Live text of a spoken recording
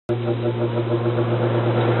Hey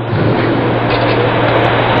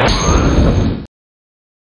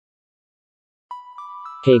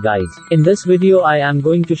guys, in this video I am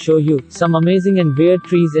going to show you some amazing and weird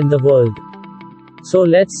trees in the world. So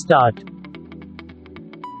let's start.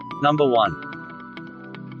 Number 1.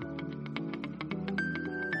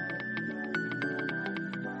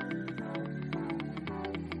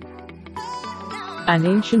 An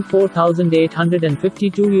ancient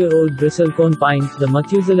 4,852-year-old bristlecone pine, the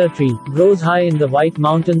Methuselah tree, grows high in the White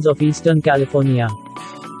Mountains of eastern California.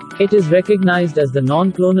 It is recognized as the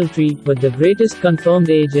non-clonal tree, with the greatest confirmed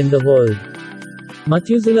age in the world.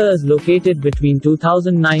 Methuselah is located between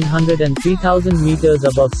 2,900 and 3,000 meters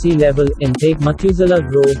above sea level, in Methuselah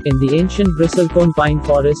Grove, in the ancient bristlecone pine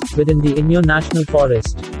forest, within the Inyo National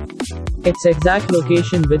Forest. Its exact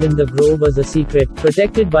location within the grove is a secret,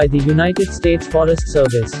 protected by the United States Forest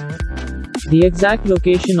Service. The exact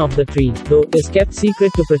location of the tree, though, is kept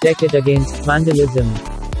secret to protect it against vandalism.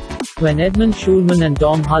 When Edmund Schulman and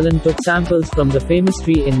Tom Holland took samples from the famous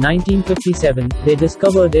tree in 1957, they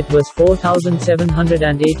discovered it was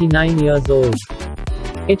 4,789 years old.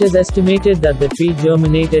 It is estimated that the tree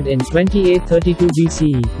germinated in 2832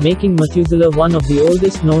 BCE, making Methuselah one of the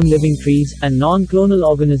oldest known living trees, and non-clonal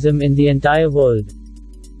organism in the entire world.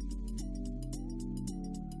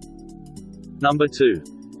 Number 2.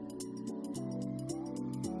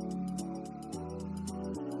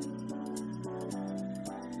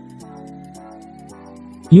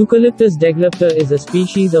 Eucalyptus degleptor is a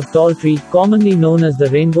species of tall tree, commonly known as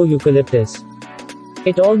the rainbow eucalyptus.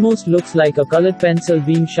 It almost looks like a colored pencil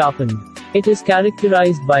being sharpened. It is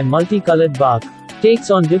characterized by multicolored bark, takes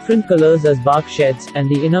on different colors as bark sheds, and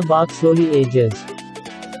the inner bark slowly ages.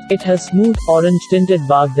 It has smooth, orange-tinted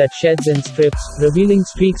bark that sheds in strips, revealing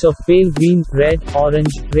streaks of pale green, red,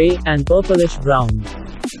 orange, gray, and purplish brown.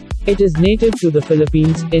 It is native to the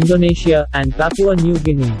Philippines, Indonesia, and Papua New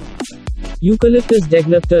Guinea. Eucalyptus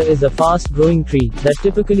degleptor is a fast-growing tree that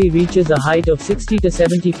typically reaches a height of 60 to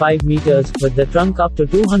 75 meters, with the trunk up to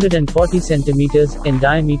 240 centimeters in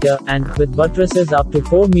diameter, and with buttresses up to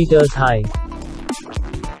 4 meters high.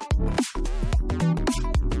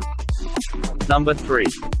 Number 3.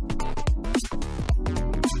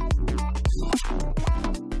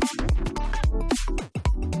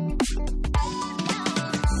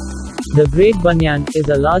 The Great Banyan is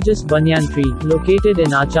the largest banyan tree, located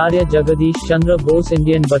in Acharya Jagadish Chandra Bose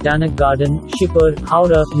Indian Botanic Garden, Shipur,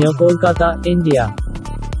 Howrah, near Kolkata, India.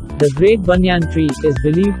 The Great Banyan tree is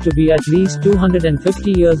believed to be at least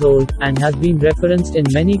 250 years old, and has been referenced in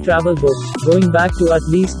many travel books, going back to at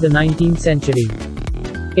least the 19th century.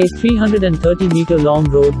 A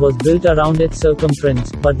 330-meter-long road was built around its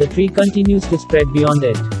circumference, but the tree continues to spread beyond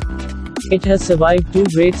it. It has survived two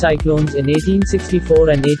great cyclones in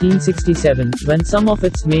 1864 and 1867, when some of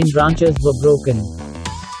its main branches were broken.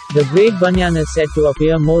 The Great Banyan is said to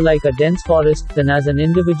appear more like a dense forest than as an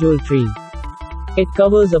individual tree. It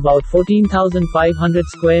covers about 14,500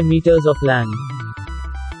 square meters of land.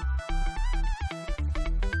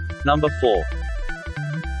 Number 4.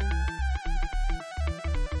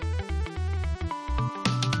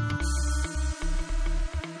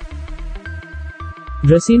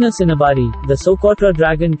 Dracæna cinnamomum, the Socotra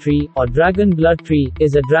dragon tree, or dragon blood tree,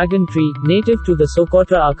 is a dragon tree, native to the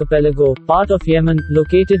Socotra archipelago, part of Yemen,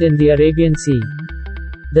 located in the Arabian Sea.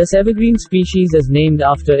 This evergreen species is named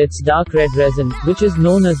after its dark red resin, which is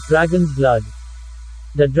known as dragon's blood.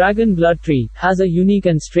 The dragon blood tree has a unique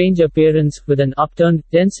and strange appearance, with an upturned,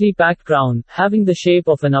 densely packed crown, having the shape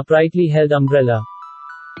of an uprightly held umbrella.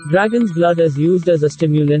 Dragon's blood is used as a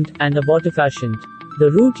stimulant, and abortifacient. The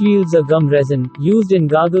root yields a gum resin, used in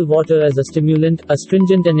gargle water as a stimulant,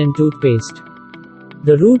 astringent, and in toothpaste.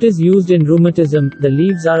 The root is used in rheumatism, the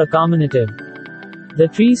leaves are a carminative. The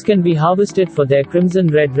trees can be harvested for their crimson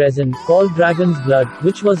red resin, called dragon's blood,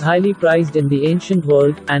 which was highly prized in the ancient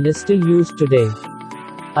world, and is still used today.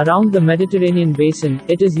 Around the Mediterranean basin,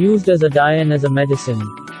 it is used as a dye and as a medicine.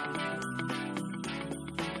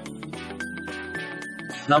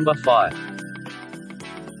 Number 5.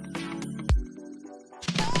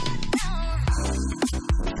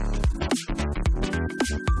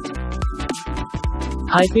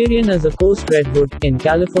 Hyperion is a coast redwood, in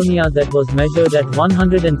California that was measured at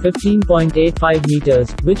 115.85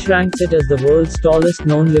 meters, which ranks it as the world's tallest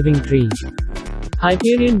known living tree.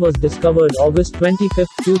 Hyperion was discovered August 25,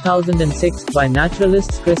 2006, by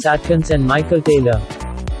naturalists Chris Atkins and Michael Taylor.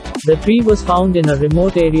 The tree was found in a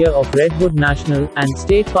remote area of Redwood National and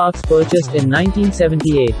State Parks purchased in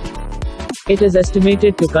 1978. It is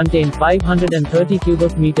estimated to contain 530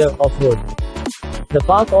 cubic meters of wood. The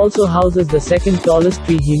park also houses the second tallest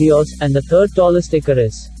tree Helios, and the third tallest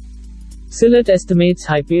Icarus. Sillett estimates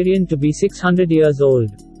Hyperion to be 600 years old,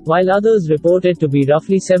 while others report it to be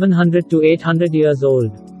roughly 700 to 800 years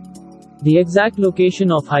old. The exact location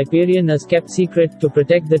of Hyperion is kept secret to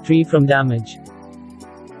protect the tree from damage.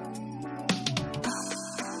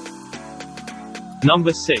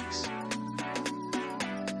 Number 6.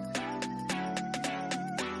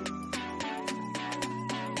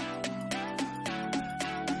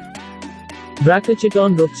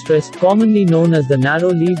 Brachychiton rupestris, commonly known as the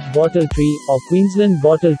narrow-leaved bottle tree, or Queensland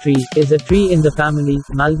bottle tree, is a tree in the family,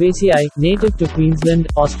 Malvaceae, native to Queensland,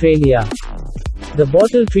 Australia. The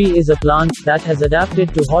bottle tree is a plant that has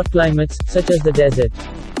adapted to hot climates, such as the desert.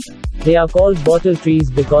 They are called bottle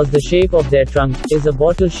trees because the shape of their trunk is a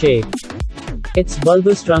bottle shape. Its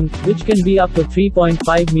bulbous trunk, which can be up to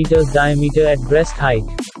 3.5 meters diameter at breast height,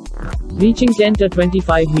 reaching 10 to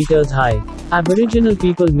 25 meters high. Aboriginal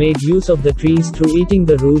people made use of the trees through eating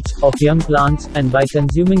the roots of young plants and by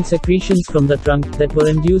consuming secretions from the trunk that were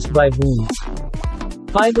induced by wounds.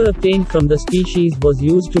 Fiber obtained from the species was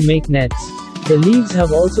used to make nets. The leaves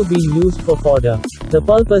have also been used for fodder. The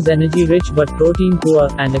pulp is energy-rich but protein-poor,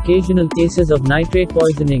 and occasional cases of nitrate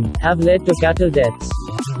poisoning have led to cattle deaths.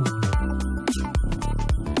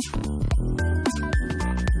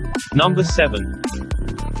 Number 7.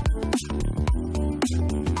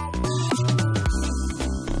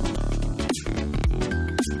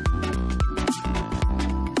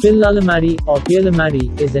 Pillalamarri, or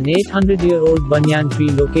Pillalamarri, is an 800-year-old banyan tree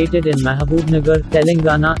located in Mahabubnagar,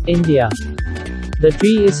 Telangana, India. The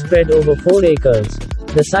tree is spread over 4 acres.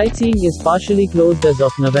 The sightseeing is partially closed as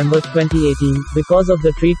of November 2018, because of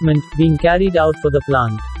the treatment being carried out for the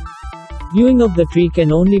plant. Viewing of the tree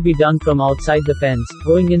can only be done from outside the fence,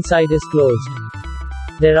 going inside is closed.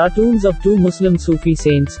 There are tombs of 2 Muslim Sufi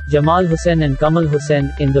saints, Jamal Hussain and Kamal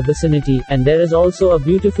Hussain, in the vicinity, and there is also a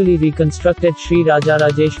beautifully reconstructed Sri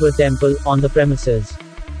Rajarajeshwar temple on the premises.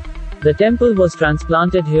 The temple was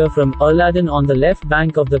transplanted here from Erladon on the left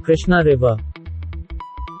bank of the Krishna River.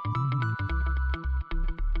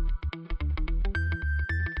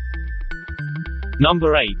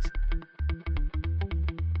 Number 8.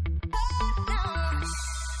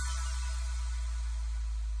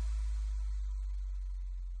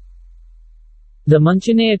 The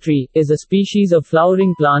Manchineel tree is a species of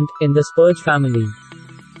flowering plant in the spurge family.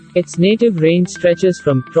 Its native range stretches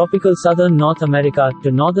from tropical southern North America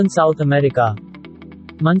to northern South America.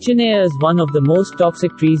 Manchineel is one of the most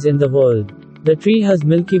toxic trees in the world. The tree has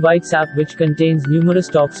milky white sap which contains numerous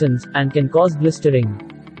toxins and can cause blistering.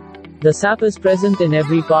 The sap is present in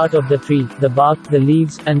every part of the tree, the bark, the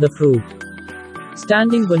leaves, and the fruit.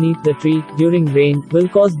 Standing beneath the tree during rain will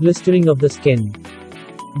cause blistering of the skin.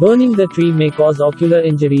 Burning the tree may cause ocular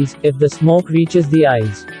injuries if the smoke reaches the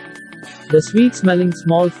eyes. The sweet-smelling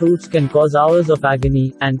small fruits can cause hours of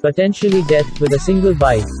agony and potentially death with a single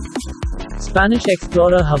bite. Spanish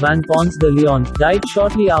explorer Juan Ponce de Leon died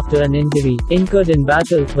shortly after an injury incurred in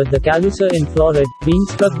battle with the Calusa in Florida, being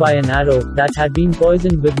struck by an arrow that had been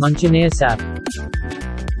poisoned with Manchineel sap.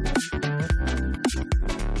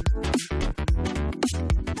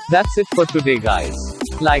 That's it for today, guys.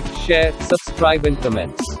 Like, share, subscribe and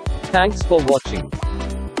comments. Thanks for watching.